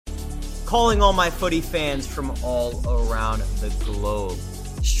calling all my footy fans from all around the globe.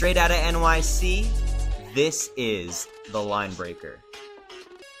 Straight out of NYC, this is The Line Breaker.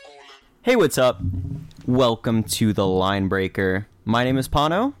 Hey, what's up? Welcome to The Line Breaker. My name is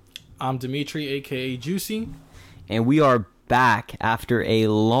Pano. I'm Demetri, aka Juicy. And we are back after a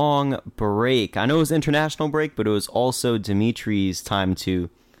long break. I know it was international break, but it was also Demetri's time to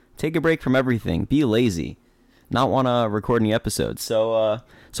take a break from everything, be lazy, not want to record any episodes.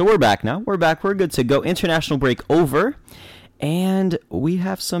 So we're back now. We're back. We're good to go. International break over. And we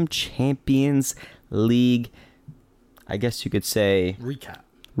have some Champions League, I guess you could say...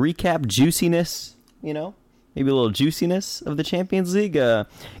 Recap juiciness, you know? Maybe a little juiciness of the Champions League.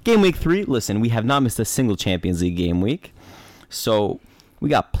 Game week 3. Listen, we have not missed a single Champions League game week. So we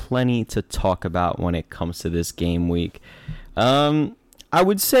got plenty to talk about when it comes to this game week. I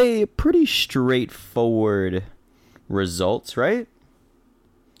would say pretty straightforward results, right?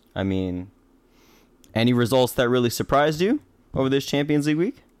 I mean, any results that really surprised you over this Champions League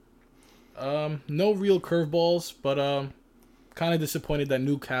week? No real curveballs, but kind of disappointed that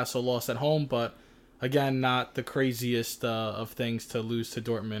Newcastle lost at home, but again, not the craziest of things to lose to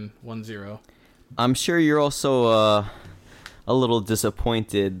Dortmund 1-0. I'm sure you're also a little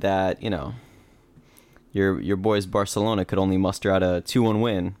disappointed that, you know, your boys Barcelona could only muster out a 2-1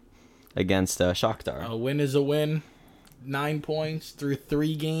 win against Shakhtar. A win is a win. 9 points through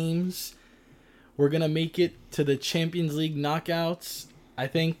 3 games. We're going to make it to the Champions League knockouts. I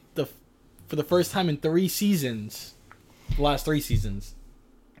think for the first time in 3 seasons, the last 3 seasons.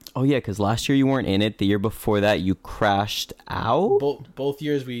 Oh, yeah, because last year you weren't in it. The year before that, you crashed out? Both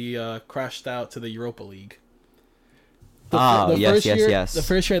years we crashed out to the Europa League. Yes. The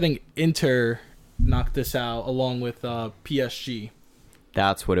first year, I think Inter knocked us out along with PSG.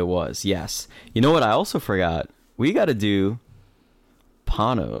 That's what it was, yes. You know what I also forgot? We got to do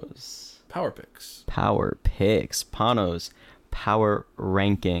Pano's Power Picks. Pano's Power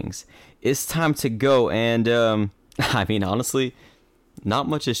Rankings. It's time to go, and I mean, honestly, not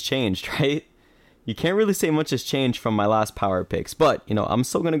much has changed, right? You can't really say much has changed from my last Power Picks, but, you know, I'm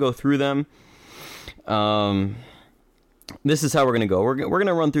still going to go through them. This is how we're going to go. We're going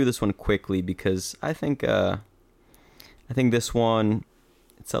to run through this one quickly because I think this one,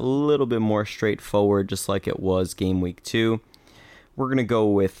 it's a little bit more straightforward, just like it was game week 2. We're going to go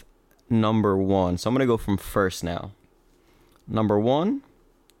with number 1. So I'm going to go from first now. Number 1,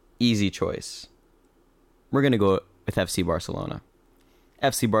 easy choice. We're going to go with FC Barcelona.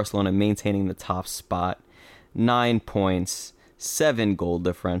 FC Barcelona maintaining the top spot. 9 points, 7 goal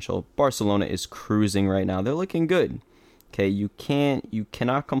differential. Barcelona is cruising right now. They're looking good. Okay, you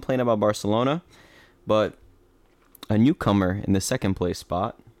cannot complain about Barcelona, but a newcomer in the second place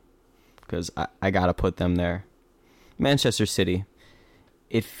spot, because I got to put them there. Manchester City.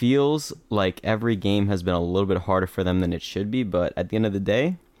 It feels like every game has been a little bit harder for them than it should be, but at the end of the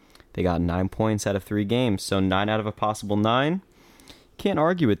day, they got 9 points out of 3 games, so 9 out of a possible 9. Can't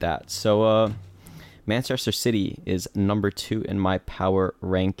argue with that. So Manchester City is number 2 in my power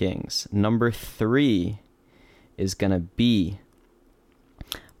rankings. Number 3 is going to be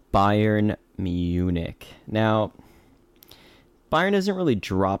Bayern Munich. Now, Bayern isn't really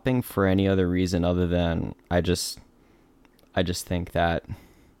dropping for any other reason other than I just think that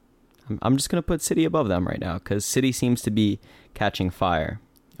I'm just going to put City above them right now because City seems to be catching fire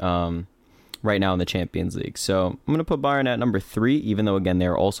right now in the Champions League. So I'm going to put Bayern at number 3, even though, again,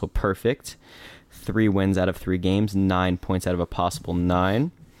 they're also perfect. 3 wins out of 3 games, 9 points out of a possible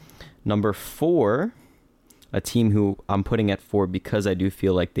 9. Number 4, a team who I'm putting at 4 because I do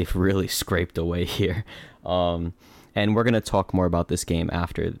feel like they've really scraped away here. And we're going to talk more about this game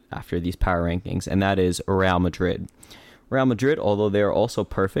after these power rankings, and that is Real Madrid. Real Madrid, although they're also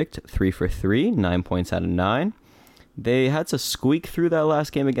perfect, 3 for 3, 9 points out of 9. They had to squeak through that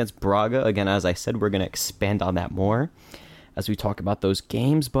last game against Braga. Again, as I said, we're going to expand on that more as we talk about those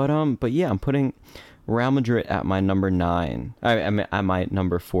games. But yeah, I'm putting Real Madrid at my number 9. At my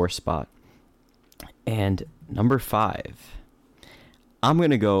number 4 spot. And number 5, I'm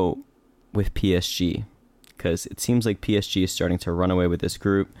going to go with PSG because it seems like PSG is starting to run away with this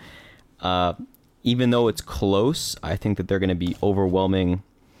group. Even though it's close, I think that they're going to be overwhelming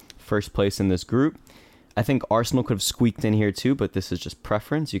first place in this group. I think Arsenal could have squeaked in here too, but this is just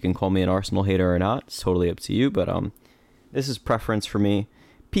preference. You can call me an Arsenal hater or not. It's totally up to you, but this is preference for me.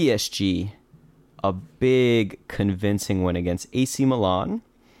 PSG, a big convincing win against AC Milan.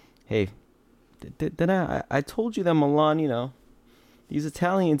 Hey, did I told you that Milan, you know, these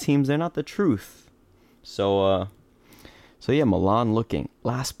Italian teams, they're not the truth. So So yeah, Milan looking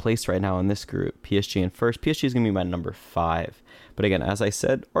last place right now in this group. PSG in first. PSG is going to be my number 5. But again, as I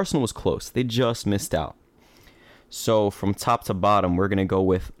said, Arsenal was close. They just missed out. So from top to bottom, we're going to go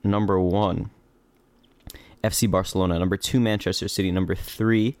with number 1, FC Barcelona. Number 2, Manchester City. Number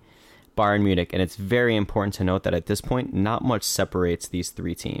 3, Bayern Munich. And it's very important to note that at this point, not much separates these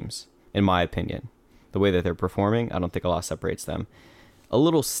 3 teams, in my opinion. The way that they're performing, I don't think a lot separates them. A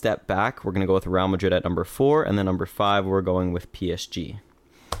little step back, we're going to go with Real Madrid at number 4, and then number 5, we're going with PSG.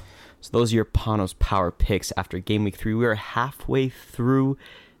 So those are your Pano's Power picks after Game Week 3. We are halfway through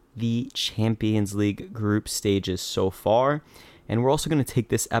the Champions League group stages so far, and we're also going to take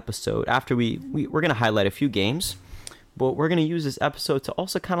this episode, after we're going to highlight a few games, but we're going to use this episode to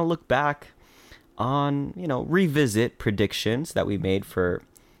also kind of look back on, revisit predictions that we made for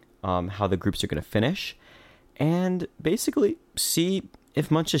how the groups are going to finish, and basically see if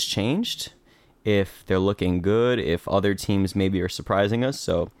much has changed, if they're looking good, if other teams maybe are surprising us.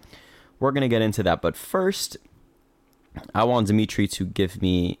 So we're going to get into that. But first, I want Demetri to give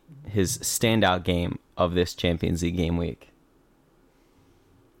me his standout game of this Champions League game week.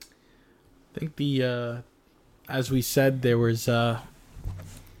 I think as we said, there was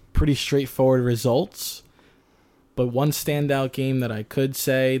pretty straightforward results. But one standout game that I could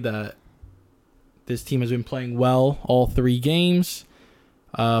say that this team has been playing well all 3 games.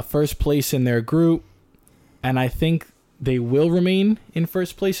 First place in their group, and I think they will remain in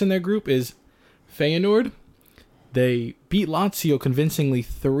first place in their group, is Feyenoord. They beat Lazio convincingly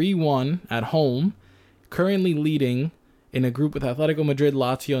 3-1 at home, currently leading in a group with Atletico Madrid,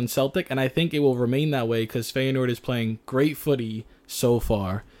 Lazio, and Celtic, and I think it will remain that way because Feyenoord is playing great footy so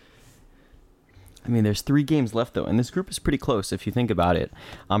far. I mean, there's 3 games left, though, and this group is pretty close if you think about it.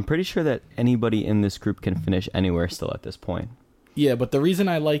 I'm pretty sure that anybody in this group can finish anywhere still at this point. Yeah, but the reason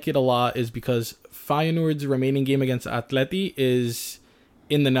I like it a lot is because Feyenoord's remaining game against Atleti is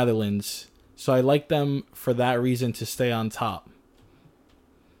in the Netherlands. So I like them for that reason to stay on top.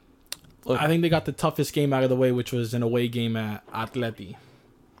 Look, I think they got the toughest game out of the way, which was an away game at Atleti.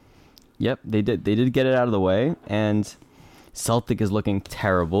 Yep, they did. They did get it out of the way, and Celtic is looking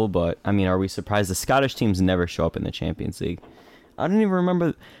terrible, but, I mean, are we surprised? The Scottish teams never show up in the Champions League. I don't even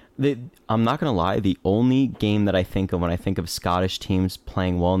remember... I'm not going to lie, the only game that I think of when I think of Scottish teams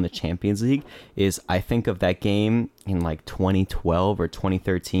playing well in the Champions League is I think of that game in like 2012 or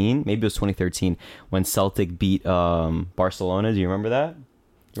 2013. Maybe it was 2013 when Celtic beat Barcelona. Do you remember that? Do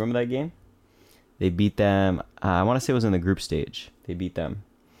you remember that game? They beat them. I want to say it was in the group stage. They beat them.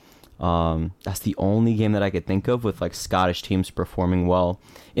 That's the only game that I could think of with like Scottish teams performing well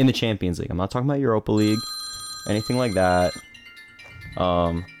in the Champions League. I'm not talking about Europa League, anything like that.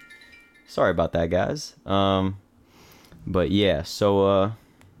 Sorry about that, guys. But yeah, so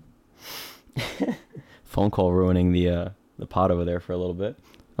phone call ruining the pod over there for a little bit.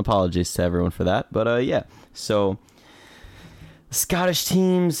 Apologies to everyone for that. But yeah, so Scottish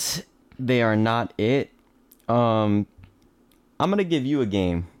teams, they are not it. I'm gonna give you a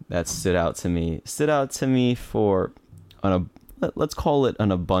game that stood out to me. Stood out to me for let's call it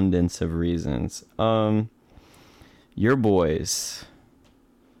an abundance of reasons. Your boys,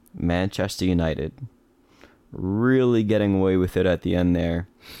 Manchester United, really getting away with it at the end there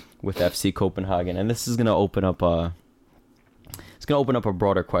with FC Copenhagen, and this is going to open up a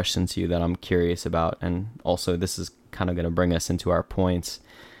broader question to you that I'm curious about, and also this is kind of going to bring us into our points.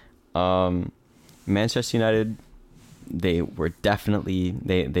 Manchester United, they definitely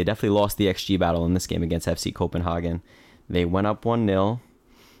lost the XG battle in this game against FC Copenhagen. They went up 1-0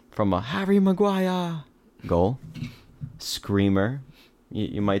 from a Harry Maguire goal, screamer.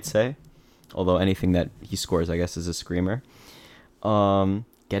 You might say, although anything that he scores, I guess, is a screamer.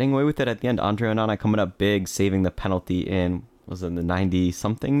 Getting away with it at the end. Andre Onana coming up big, saving the penalty in, was it the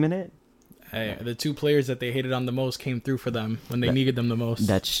 90-something minute? Hey, the 2 players that they hated on the most came through for them when they needed them the most.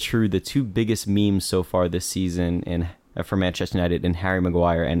 That's true. The 2 biggest memes so far this season for Manchester United in Harry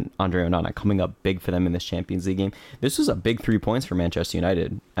Maguire and Andre Onana coming up big for them in this Champions League game. This was a big 3 points for Manchester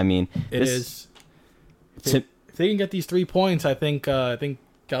United. I mean, it is. If they can get these 3 points, I think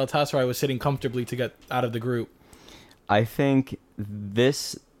Galatasaray was sitting comfortably to get out of the group. I think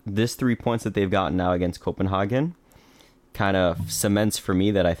this 3 points that they've gotten now against Copenhagen kind of cements for me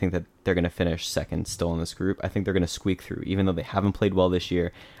that I think that they're going to finish second still in this group. I think they're going to squeak through. Even though they haven't played well this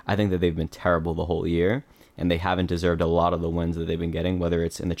year, I think that they've been terrible the whole year, and they haven't deserved a lot of the wins that they've been getting, whether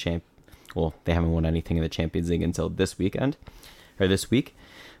it's in the they haven't won anything in the Champions League until this week.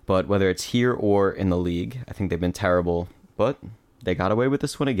 But whether it's here or in the league, I think they've been terrible. But they got away with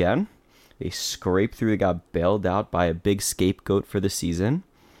this one again. They scraped through. They got bailed out by a big scapegoat for the season.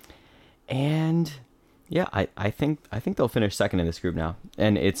 And Yeah, I think they'll finish second in this group now,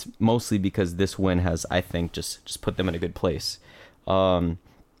 and it's mostly because this win has, I think, just put them in a good place. Do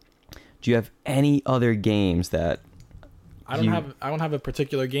you have any other games that I don't have a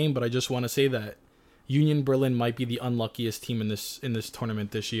particular game, but I just want to say that Union Berlin might be the unluckiest team in this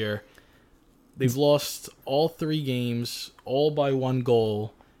tournament this year. They've lost all 3 games, all by 1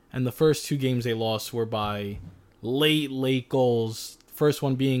 goal, and the first 2 games they lost were by late goals. First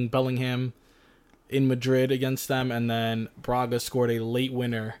one being Bellingham in Madrid against them, and then Braga scored a late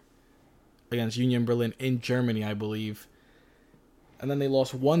winner against Union Berlin in Germany, I believe. And then they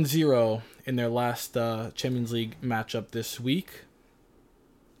lost 1-0 in their last Champions League matchup this week.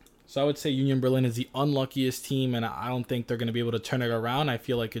 So I would say Union Berlin is the unluckiest team, and I don't think they're going to be able to turn it around. I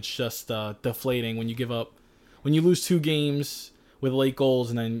feel like it's just deflating when you lose 2 games with late goals,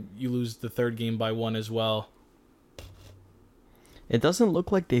 and then you lose the third game by 1 as well. It doesn't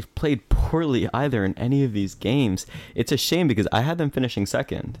look like they've played poorly either in any of these games. It's a shame because I had them finishing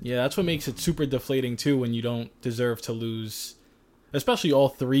second. Yeah, that's what makes it super deflating too when you don't deserve to lose, especially all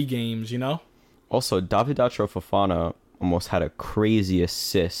 3 games, you know? Also, Davidacho Fofana almost had a crazy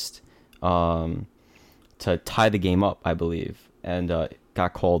assist to tie the game up, I believe, and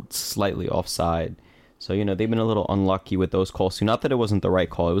got called slightly offside. So, they've been a little unlucky with those calls too. Not that it wasn't the right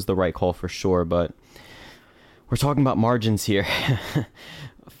call. It was the right call for sure, but we're talking about margins here.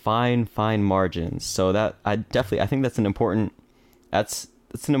 fine margins. So that I think that's an important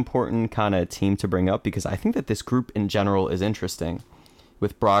kind of team to bring up, because I think that this group in general is interesting.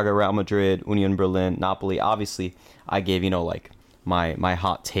 With Braga, Real Madrid, Union Berlin, Napoli. Obviously, I gave, my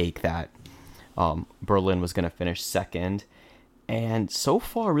hot take that Berlin was going to finish second. And so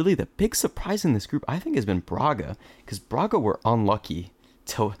far, really, the big surprise in this group, I think, has been Braga. Because Braga were unlucky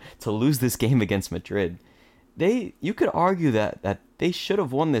to lose this game against Madrid. You could argue that they should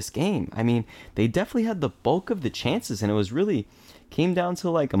have won this game. I mean, they definitely had the bulk of the chances, and it was really came down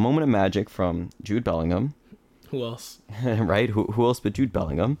to like a moment of magic from Jude Bellingham. Who else? Right? Who else but Jude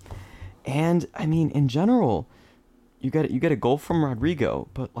Bellingham? And I mean, in general, you get a goal from Rodrigo,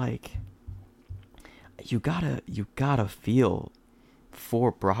 but like you gotta feel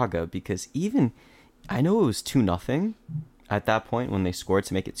for Braga, because even I know it was 2-0 at that point when they scored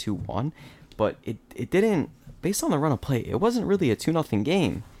to make it 2-1, but it didn't. Based on the run of play, it wasn't really a 2-0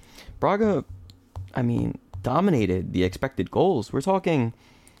 game. Braga, I mean, dominated the expected goals. We're talking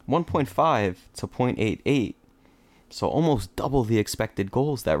 1.5 to 0.88. So almost double the expected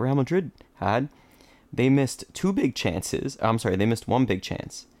goals that Real Madrid had. They missed 2 big chances. They missed 1 big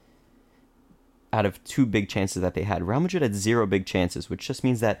chance out of 2 big chances that they had. Real Madrid had 0 big chances, which just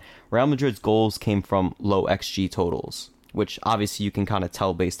means that Real Madrid's goals came from low XG totals, which obviously you can kind of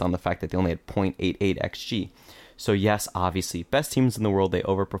tell based on the fact that they only had 0.88 XG. So yes, obviously, best teams in the world, they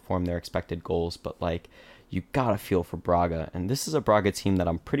overperform their expected goals, but like, you gotta feel for Braga. And this is a Braga team that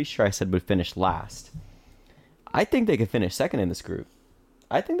I'm pretty sure I said would finish last. I think they could finish second in this group.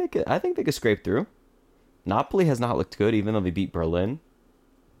 I think they could scrape through. Napoli has not looked good, even though they beat Berlin.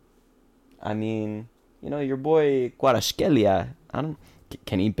 I mean, your boy Kvaratskhelia,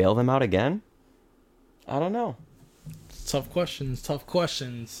 can he bail them out again? I don't know. Tough questions.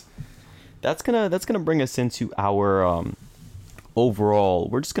 That's gonna bring us into our overall.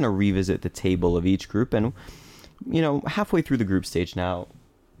 We're just gonna revisit the table of each group, and halfway through the group stage now,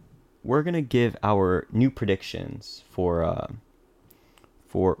 we're gonna give our new predictions for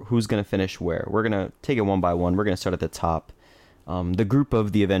who's gonna finish where. We're gonna take it one by one. We're gonna start at the top, the group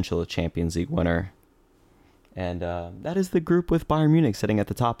of the eventual Champions League winner, and that is the group with Bayern Munich sitting at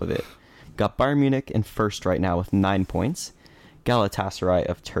the top of it. Got Bayern Munich in first right now with 9 points. Galatasaray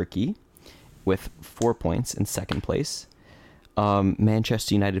of Turkey with 4 points in second place.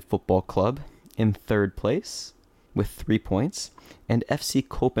 Manchester United Football Club in third place with 3 points. And FC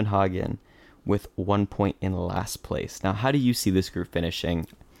Copenhagen with 1 point in last place. Now, how do you see this group finishing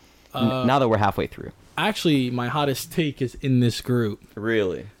now that we're halfway through? Actually, my hottest take is in this group.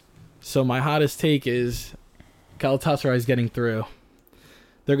 Really? So my hottest take is Galatasaray is getting through.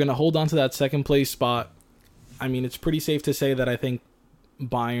 They're going to hold on to that second place spot. I mean, it's pretty safe to say that I think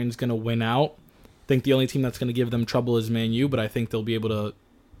Bayern's going to win out. I think the only team that's going to give them trouble is Man U, but I think they'll be able to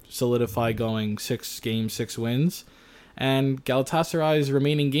solidify going 6 games, 6 wins. And Galatasaray's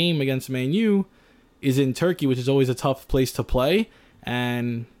remaining game against Man U is in Turkey, which is always a tough place to play.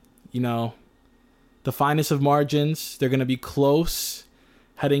 And, the finest of margins, they're going to be close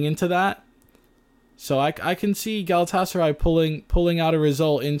heading into that. So I can see Galatasaray pulling out a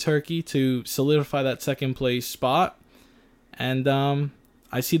result in Turkey to solidify that second place spot. And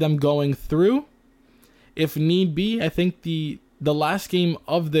I see them going through. If need be, I think the the last game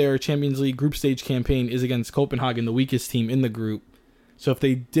of their Champions League group stage campaign is against Copenhagen, the weakest team in the group. So if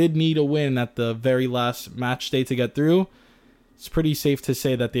they did need a win at the very last match day to get through, it's pretty safe to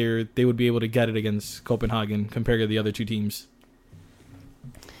say that they would be able to get it against Copenhagen compared to the other two teams.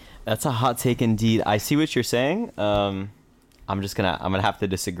 That's a hot take indeed. I see what you're saying. I'm gonna have to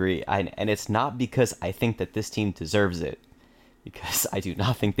disagree. And it's not because I think that this team deserves it, because I do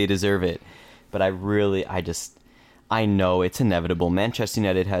not think they deserve it. But I know it's inevitable. Manchester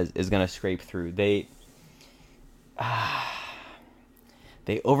United is gonna scrape through. They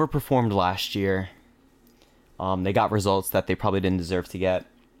overperformed last year. They got results that they probably didn't deserve to get,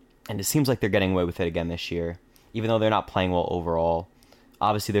 and it seems like they're getting away with it again this year, even though they're not playing well overall.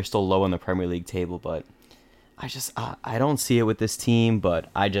 Obviously, they're still low in the Premier League table, but I don't see it with this team.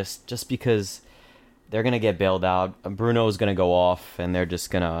 But just because they're gonna get bailed out, Bruno is gonna go off, and they're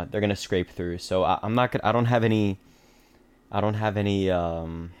gonna scrape through. So I don't have any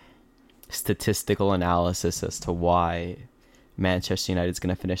statistical analysis as to why Manchester United is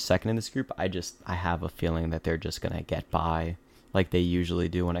going to finish second in this group. I have a feeling that they're just going to get by like they usually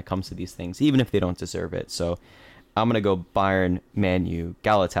do when it comes to these things, even if they don't deserve it. So I'm going to go Bayern, Man U,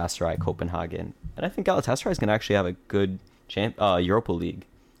 Galatasaray, Copenhagen. And I think Galatasaray is going to actually have a good Europa League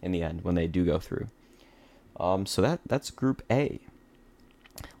in the end when they do go through. So that's Group A.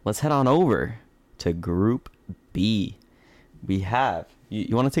 Let's head on over to Group B. We have...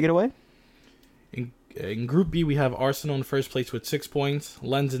 You want to take it away? In Group B, we have Arsenal in first place with 6 points,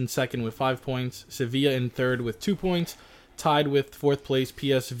 Lens in second with 5 points, Sevilla in third with 2 points, tied with fourth place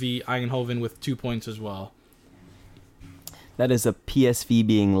PSV Eindhoven with 2 points as well. That is a PSV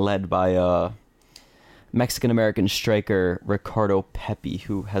being led by Mexican-American striker Ricardo Pepi,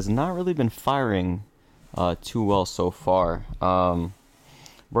 who has not really been firing too well so far.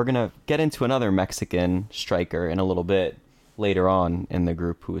 We're going to get into another Mexican striker in a little bit later on in the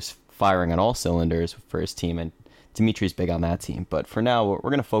group who is firing on all cylinders for his team, and Demetri's big on that team. But for now, we're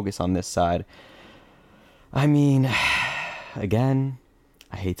going to focus on this side. I mean, again,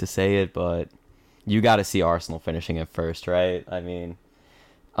 I hate to say it, but you got to see Arsenal finishing it first, right? I mean,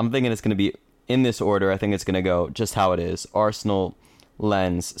 I'm thinking it's going to be in this order. I think it's going to go just how it is. Arsenal,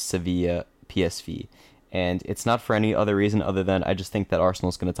 Lens, Sevilla, PSV. And it's not for any other reason other than I just think that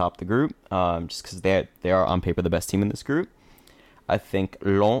Arsenal's going to top the group, just because they are on paper the best team in this group. I think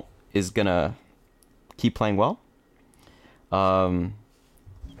Lens is going to keep playing well.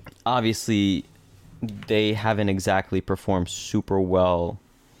 Obviously, they haven't exactly performed super well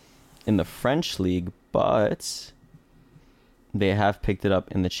in the French league, but they have picked it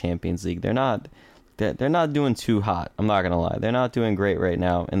up in the Champions League. They're not doing too hot. I'm not going to lie. They're not doing great right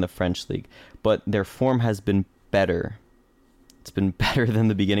now in the French league, but their form has been better. It's been better than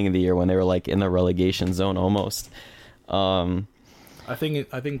the beginning of the year when they were like in the relegation zone almost. I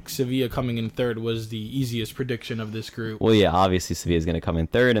think Sevilla coming in third was the easiest prediction of this group. Well, yeah, obviously Sevilla is going to come in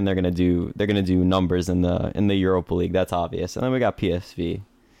third, and they're going to do numbers in the Europa League. That's obvious. And then we got PSV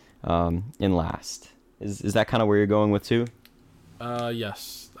in last. Is that kind of where you're going with too?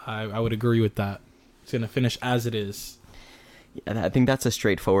 Yes, I would agree with that. It's going to finish as it is. Yeah, I think that's a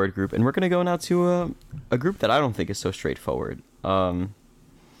straightforward group, and we're going to go now to a group that I don't think is so straightforward, and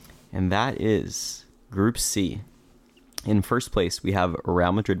that is Group C. In first place, we have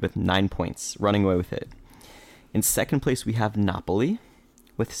Real Madrid with 9 points, running away with it. In second place, we have Napoli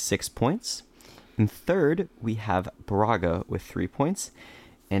with 6 points. In third, we have Braga with 3 points.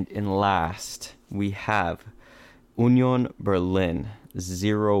 And in last, we have Union Berlin,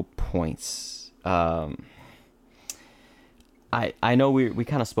 0 points. I know we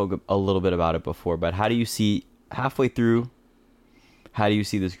kind of spoke a little bit about it before, but how do you see, halfway through, how do you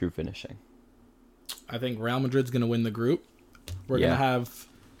see this group finishing? I think Real Madrid's going to win the group. We're going to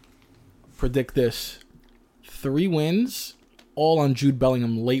predict this, 3 wins, all on Jude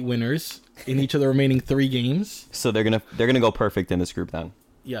Bellingham late winners in each of the remaining 3 games. So they're gonna go perfect in this group then.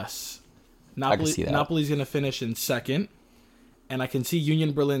 Yes. I can see that. Napoli's going to finish in second, and I can see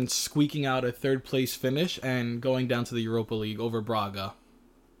Union Berlin squeaking out a third place finish and going down to the Europa League over Braga.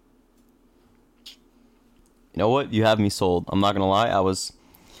 You know what? You have me sold. I'm not going to lie.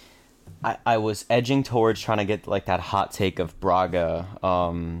 I was edging towards trying to get like that hot take of Braga,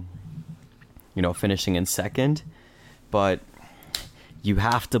 finishing in second, but you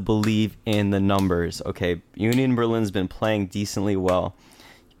have to believe in the numbers. Okay, Union Berlin's been playing decently well.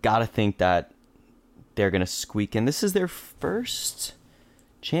 You gotta think that they're gonna squeak in. This is their first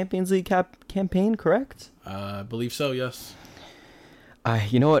Champions League campaign, correct? I believe so. Yes.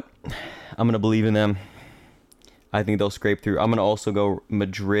 You know what? I'm gonna believe in them. I think they'll scrape through. I'm gonna also go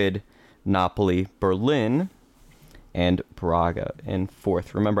Madrid, Napoli, Berlin, and Braga in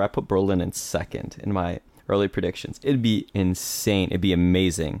fourth. Remember, I put Berlin in second in my early predictions. It'd be insane. It'd be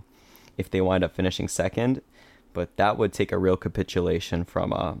amazing if they wind up finishing second, but that would take a real capitulation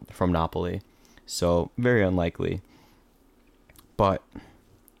from Napoli. So very unlikely. But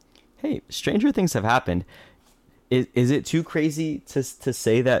hey, stranger things have happened. Is it too crazy to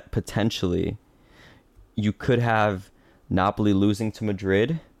say that potentially you could have Napoli losing to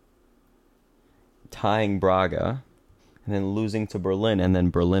Madrid, tying Braga, and then losing to Berlin, and then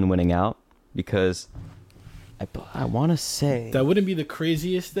Berlin winning out? Because I want to say that wouldn't be the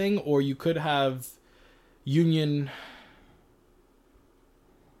craziest thing. Or you could have Union.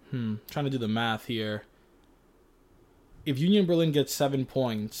 Trying to do the math here. If Union Berlin gets 7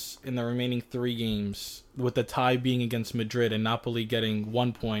 points in the remaining 3 games, with the tie being against Madrid, and Napoli getting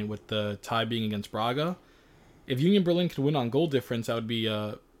 1 point with the tie being against Braga, if Union Berlin could win on goal difference, that would be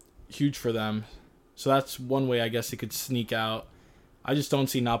huge for them. So that's one way I guess it could sneak out. I just don't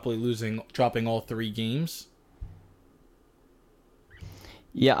see Napoli dropping all 3 games.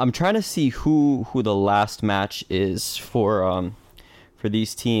 Yeah, I'm trying to see who the last match is for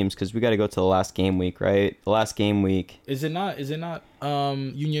these teams, because we got to go to the last game week, right? The last game week. Is it not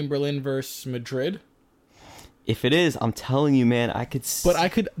Union Berlin versus Madrid? If it is, I'm telling you, man,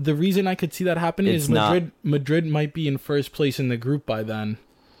 The reason I could see that happening is Madrid might be in first place in the group by then.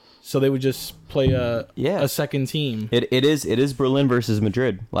 So they would just play a second team. It is Berlin versus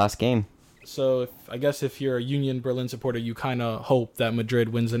Madrid, last game. So I guess if you're a Union Berlin supporter, you kind of hope that Madrid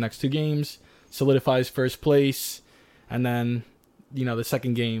wins the next 2 games, solidifies first place, and then the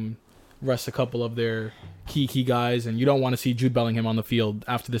second game rests a couple of their key guys, and you don't want to see Jude Bellingham on the field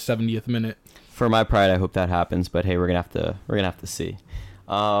after the 70th minute. For my pride, I hope that happens, but hey, we're gonna have to see.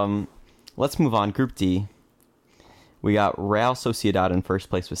 Let's move on. Group D. We got Real Sociedad in first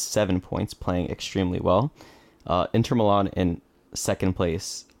place with 7 points, playing extremely well. Inter Milan in second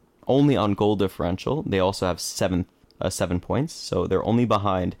place, only on goal differential. They also have 7 points, so they're only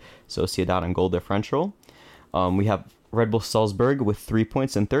behind Sociedad on goal differential. We have Red Bull Salzburg with 3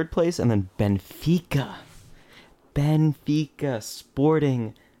 points in third place, and then Benfica,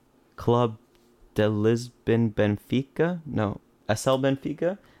 Sporting Club de Lisbon Benfica? No, SL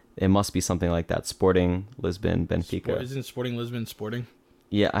Benfica? It must be something like that. Sporting Lisbon Benfica. Isn't Sporting Lisbon Sporting?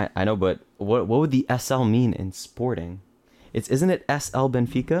 Yeah, I know, but what would the SL mean in Sporting? Isn't it SL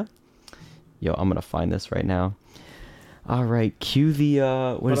Benfica? Yo, I'm gonna find this right now. All right, cue the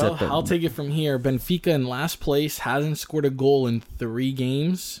I'll take it from here. Benfica in last place, hasn't scored a goal in 3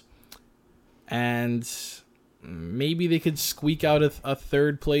 games, and maybe they could squeak out a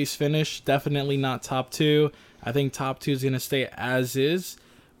third place finish. Definitely not top 2. I think top 2 is going to stay as is,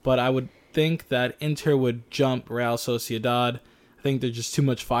 but I would think that Inter would jump Real Sociedad. I think there's just too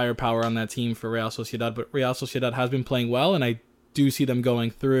much firepower on that team for Real Sociedad, but Real Sociedad has been playing well, and I do see them going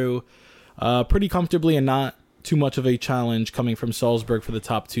through pretty comfortably and not too much of a challenge coming from Salzburg for the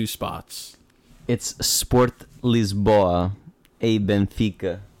top 2 spots. It's Sport Lisboa, a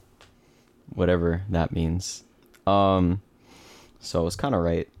Benfica, whatever that means. So it's kind of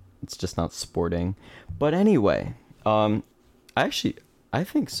right. It's just not Sporting. But anyway, I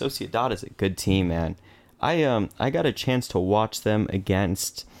think Sociedad is a good team, man. I got a chance to watch them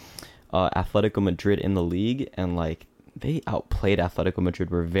against Atletico Madrid in the league, and they outplayed Atletico Madrid.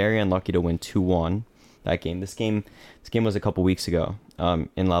 We're very unlucky to win 2-1 that game. This game was a couple weeks ago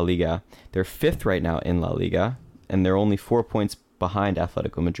in La Liga. They're 5th right now in La Liga, and they're only 4 points behind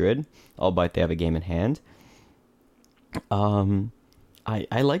Atletico Madrid, albeit they have a game in hand.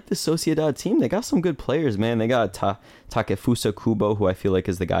 I like the Sociedad team. They got some good players, man. They got Takefusa Kubo, who I feel like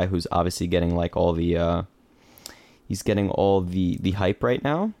is the guy who's obviously getting all the hype right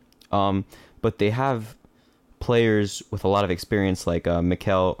now. But they have players with a lot of experience like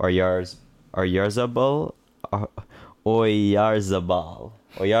Mikel Oyarzabal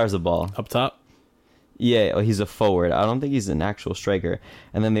Up top? Yeah, he's a forward. I don't think he's an actual striker.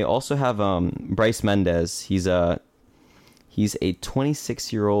 And then they also have Bryce Mendez. He's a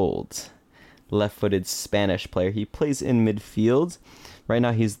 26-year-old left-footed Spanish player. He plays in midfield. Right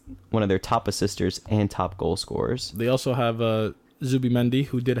now, he's one of their top assisters and top goal scorers. They also have Zubimendi,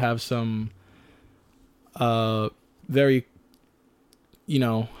 who did have some very,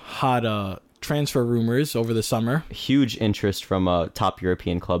 hot transfer rumors over the summer. Huge interest from top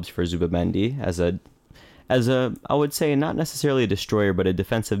European clubs for Zubimendi as a I would say not necessarily a destroyer, but a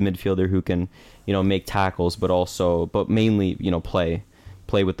defensive midfielder who can make tackles, but mainly play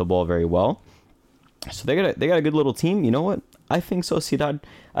with the ball very well. So they got a good little team. You know what? I think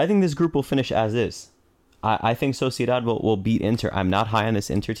this group will finish as is. I think Sociedad will beat Inter. I'm not high on this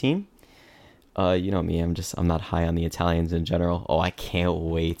Inter team. You know me, I'm not high on the Italians in general. Oh, I can't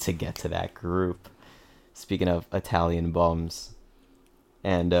wait to get to that group. Speaking of Italian bums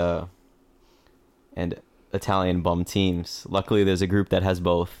and Italian bum teams, luckily there's a group that has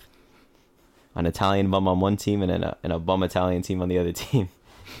both. An Italian bum on one team and a bum Italian team on the other team,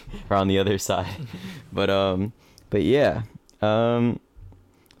 or on the other side. But yeah.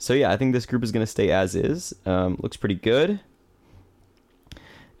 So yeah, I think this group is gonna stay as is. Looks pretty good.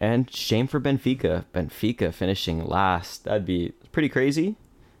 And shame for Benfica. Benfica finishing last. That'd be pretty crazy.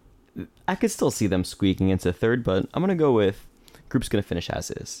 I could still see them squeaking into third, but I'm gonna go with group's gonna finish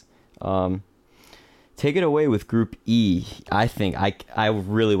as is. Take it away with Group E. I think I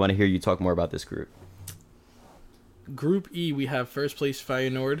really want to hear you talk more about this group. Group E, we have first place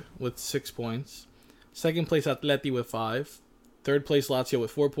Feyenoord with 6 points. Second place Atleti with 5. Third place Lazio with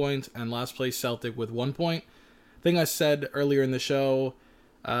 4 points. And last place Celtic with 1 point. I think I said earlier in the show,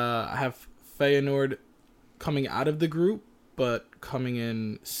 I have Feyenoord coming out of the group, but coming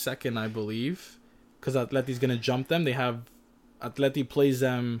in second, I believe. Because Atleti's going to jump them. Atleti plays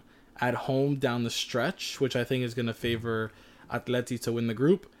them at home down the stretch, which I think is going to favor Atleti to win the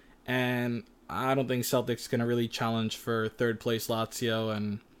group. And I don't think Celtic's going to really challenge for third place Lazio.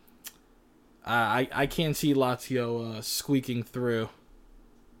 And I can't see Lazio squeaking through.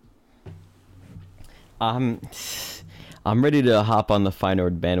 I'm ready to hop on the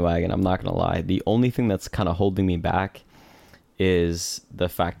Feyenoord bandwagon. I'm not going to lie. The only thing that's kind of holding me back is the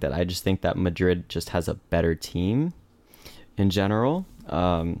fact that I just think that Madrid just has a better team in general.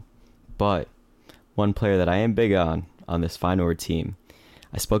 But one player that I am big on this Feyenoord team,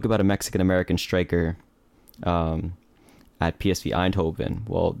 I spoke about a Mexican-American striker at PSV Eindhoven.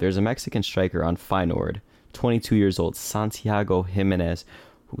 Well, there's a Mexican striker on Feyenoord, 22 years old, Santiago Jimenez,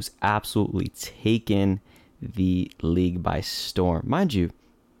 who's absolutely taken the league by storm. Mind you,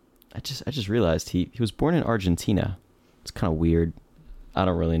 I just realized he was born in Argentina. It's kind of weird. I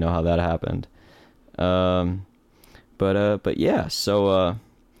don't really know how that happened. But yeah, so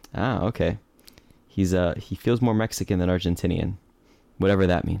okay. He feels more Mexican than Argentinian, whatever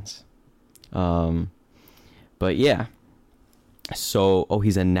that means. But yeah. So,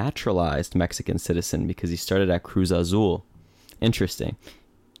 he's a naturalized Mexican citizen because he started at Cruz Azul. Interesting.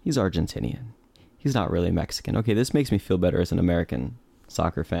 He's Argentinian. He's not really Mexican. Okay, this makes me feel better as an American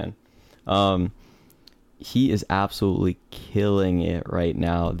soccer fan. He is absolutely killing it right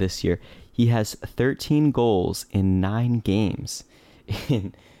now this year. He has 13 goals in 9 games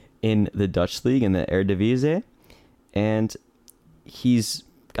in the Dutch league, in the Eredivisie, and he's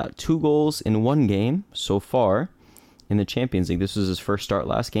got 2 goals in 1 game so far in the Champions League. This was his first start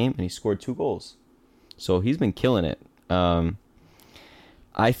last game, and he scored 2 goals. So he's been killing it. I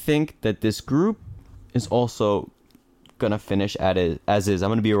think that this group is also going to finish as is. I'm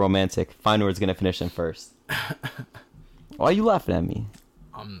going to be a romantic. Feyenoord's going to finish in first. Why are you laughing at me?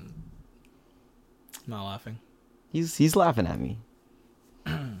 I'm not laughing. He's laughing at me.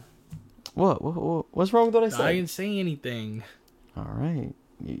 What's wrong with what I said? I didn't say anything. All right.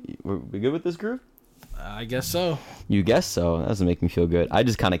 We good with this group? I guess so. You guess so. That doesn't make me feel good. I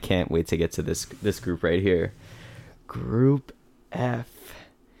just kind of can't wait to get to this group right here. Group F.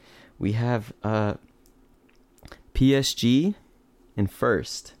 We have PSG in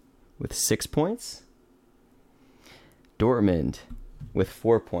first with 6 points. Dortmund with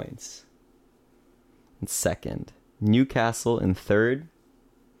 4 points in second. Newcastle in third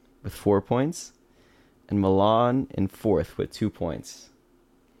with 4 points. And Milan in fourth with 2 points.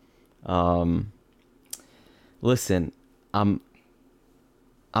 Listen, I'm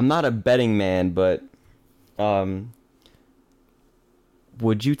not a betting man, but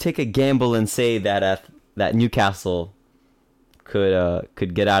would you take a gamble and say that that Newcastle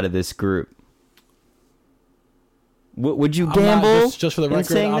could get out of this group? Would you gamble? Just for the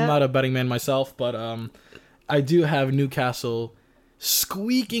record, I'm not a betting man myself, but I do have Newcastle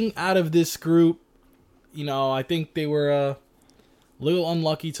squeaking out of this group. You know, I think they were a little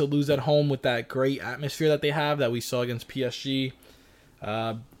unlucky to lose at home with that great atmosphere that they have that we saw against PSG.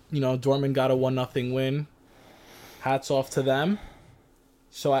 Dortmund got a 1-0 win. Hats off to them.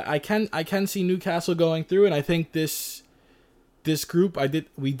 So I can see Newcastle going through, and I think this group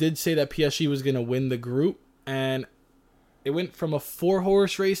we did say that PSG was going to win the group, and it went from a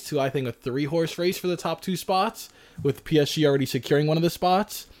 4-horse race to I think a 3-horse race for the top 2 spots, with PSG already securing one of the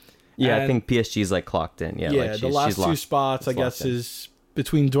spots. Yeah, and I think PSG's clocked in. Yeah, the last 2 spots I guess is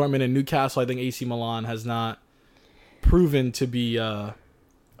between Dortmund and Newcastle. I think AC Milan has not proven to be a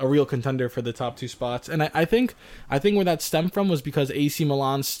real contender for the top 2 spots. And I think where that stemmed from was because AC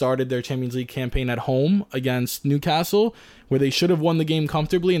Milan started their Champions League campaign at home against Newcastle, where they should have won the game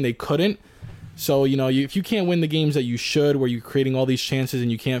comfortably and they couldn't. So, if you can't win the games that you should, where you're creating all these chances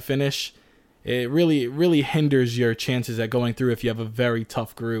and you can't finish, it really hinders your chances at going through if you have a very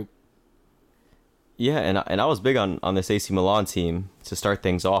tough group. Yeah, and I was big on this AC Milan team to start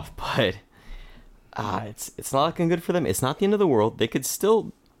things off, but it's not looking good for them. It's not the end of the world. They could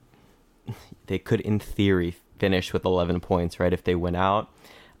in theory finish with 11 points, right, if they win out.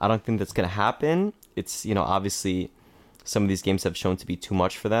 I don't think that's going to happen. It's, obviously some of these games have shown to be too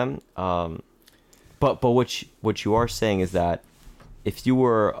much for them. But what you are saying is that if you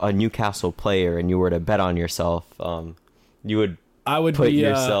were a Newcastle player and you were to bet on yourself, you would I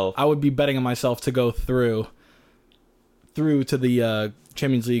would be betting on myself to go through to the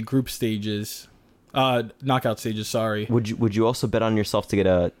Champions League group stages, knockout stages. Sorry. Would you also bet on yourself to get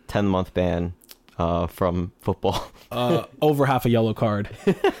a 10-month ban from football? Over half a yellow card.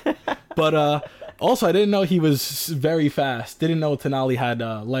 But also, I didn't know he was very fast. Didn't know Tonali had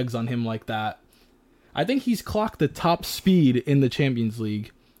legs on him like that. I think he's clocked the top speed in the Champions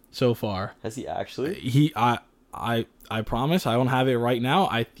League so far. Has he actually? I promise I don't have it right now.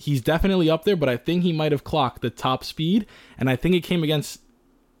 He's definitely up there, but I think he might have clocked the top speed, and I think it came against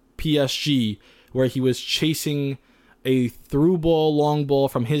PSG where he was chasing a through ball, long ball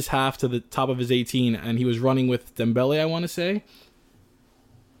from his half to the top of his 18, and he was running with Dembele, I want to say.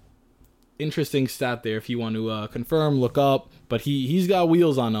 Interesting stat there if you want to confirm, look up, but he's got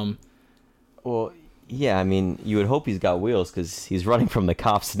wheels on him. Well, yeah, I mean, you would hope he's got wheels because he's running from the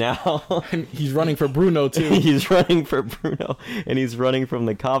cops now. And he's running for Bruno, too. He's running for Bruno, and he's running from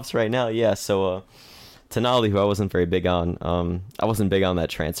the cops right now. Yeah, so Tonali, who I wasn't very big on, I wasn't big on that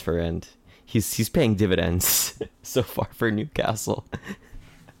transfer, and he's paying dividends so far for Newcastle.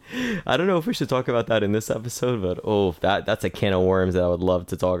 I don't know if we should talk about that in this episode, but that's a can of worms that I would love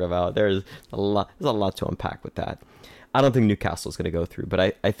to talk about. There's a lot to unpack with that. I don't think Newcastle's going to go through,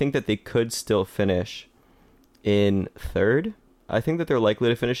 but I think that they could still finish in third. I think that they're likely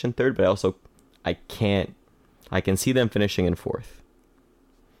to finish in third, but I can see them finishing in fourth.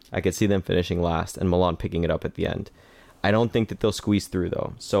 I could see them finishing last and Milan picking it up at the end. I don't think that they'll squeeze through,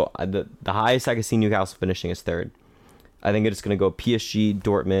 though. So the highest I can see Newcastle finishing is third. I think it's going to go PSG,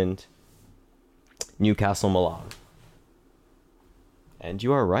 Dortmund, Newcastle, Milan. And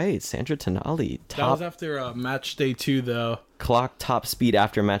you are right, Sandro Tonali. That was after match day 2, though. Clock top speed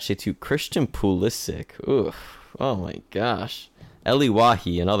after match day 2. Christian Pulisic. Oof. Oh, my gosh. Eli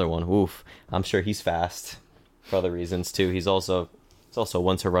Wahi, another one. Oof. I'm sure he's fast for other reasons, too. He's also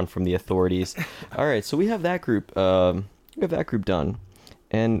one to run from the authorities. All right, so we have that group. We have that group done.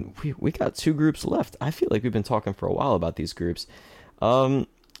 And we got 2 groups left. I feel like we've been talking for a while about these groups.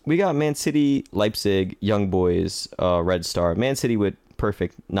 We got Man City, Leipzig, Young Boys, Red Star. Man City with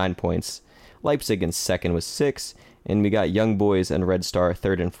perfect 9 points. Leipzig in second with 6. And we got Young Boys and Red Star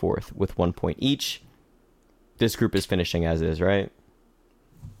third and fourth with 1 point each. This group is finishing as is, right?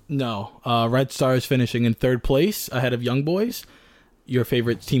 No. Red Star is finishing in third place ahead of Young Boys, your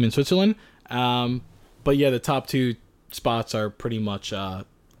favorite team in Switzerland. But yeah, the top 2 spots are pretty much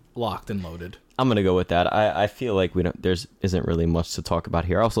locked and loaded. I'm gonna go with that. I feel like isn't really much to talk about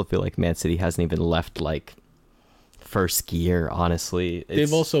here. I also feel like Man City hasn't even left like first gear. Honestly,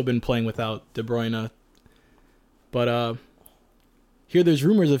 they've also been playing without De Bruyne. But here there's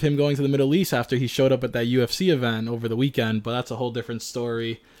rumors of him going to the Middle East after he showed up at that UFC event over the weekend. But that's a whole different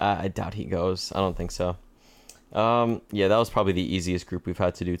story. I doubt he goes. I don't think so. Yeah, that was probably the easiest group we've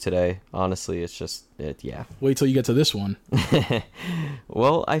had to do today. Honestly, yeah. Wait till you get to this one.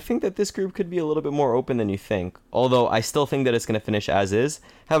 Well, I think that this group could be a little bit more open than you think. Although I still think that it's going to finish as is.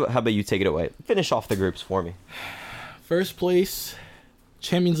 How about you take it away? Finish off the groups for me. First place,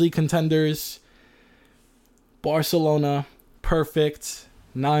 Champions League contenders, Barcelona, perfect,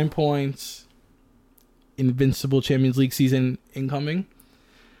 9 points, invincible Champions League season incoming.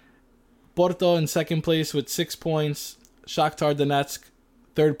 Porto in second place with 6 points. Shakhtar Donetsk,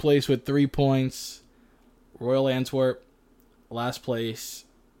 third place with 3 points. Royal Antwerp, last place,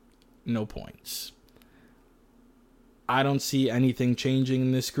 no points. I don't see anything changing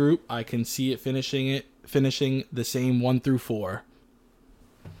in this group. I can see it finishing the same 1 through 4.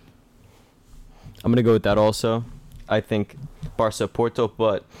 I'm gonna go with that also. I think Barca, Porto,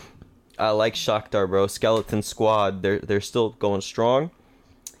 but I like Shakhtar, bro. Skeleton squad. They're still going strong.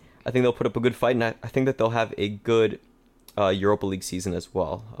 I think they'll put up a good fight, and I think that they'll have a good Europa League season as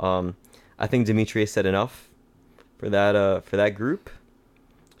well. I think Demetri has said enough for that group.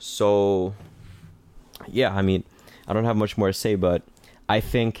 So, yeah, I mean, I don't have much more to say, but I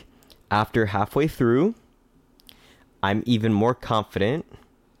think after halfway through, I'm even more confident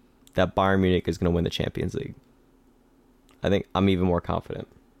that Bayern Munich is going to win the Champions League. I think I'm even more confident.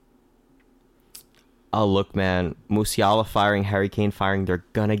 Oh, look, man. Musiala firing, Harry Kane firing. They're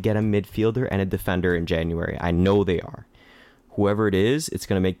going to get a midfielder and a defender in January. I know they are. Whoever it is, it's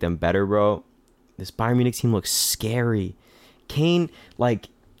going to make them better, bro. This Bayern Munich team looks scary. Kane, like,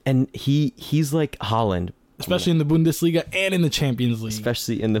 and he's like Haaland. Especially in the Bundesliga and in the Champions League.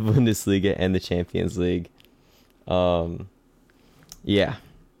 Especially in the Bundesliga and the Champions League. Yeah.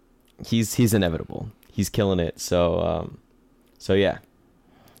 He's inevitable. He's killing it. So yeah.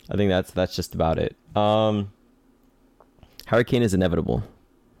 I think that's just about it. Harry Kane is inevitable.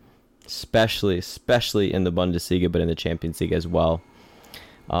 Especially in the Bundesliga, but in the Champions League as well.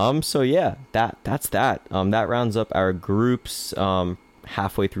 So yeah, that's that. That rounds up our groups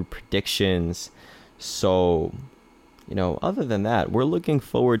halfway through predictions. So, other than that, we're looking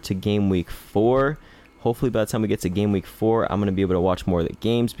forward to game week 4. Hopefully by the time we get to game week 4, I'm going to be able to watch more of the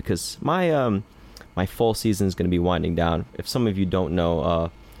games because my fall season is going to be winding down. If some of you don't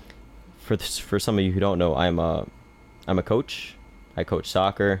know, for some of you who don't know, I'm a coach. I coach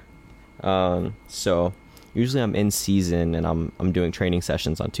soccer. So usually I'm in season and I'm doing training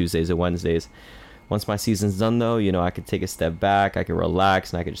sessions on Tuesdays and Wednesdays. Once my season's done, though, I could take a step back, I can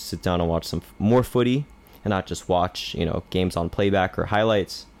relax, and I could just sit down and watch some more footy and not just watch, games on playback or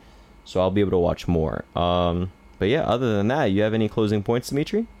highlights. So I'll be able to watch more. But yeah, other than that, you have any closing points,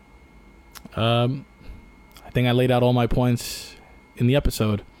 Demetri? I think I laid out all my points in the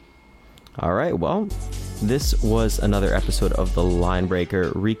episode. All right, well, this was another episode of The Line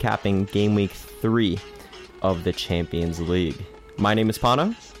Breaker, recapping game week 3 of the Champions League. My name is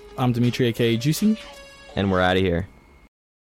Pano. I'm Demetri, aka Juicy. And we're out of here.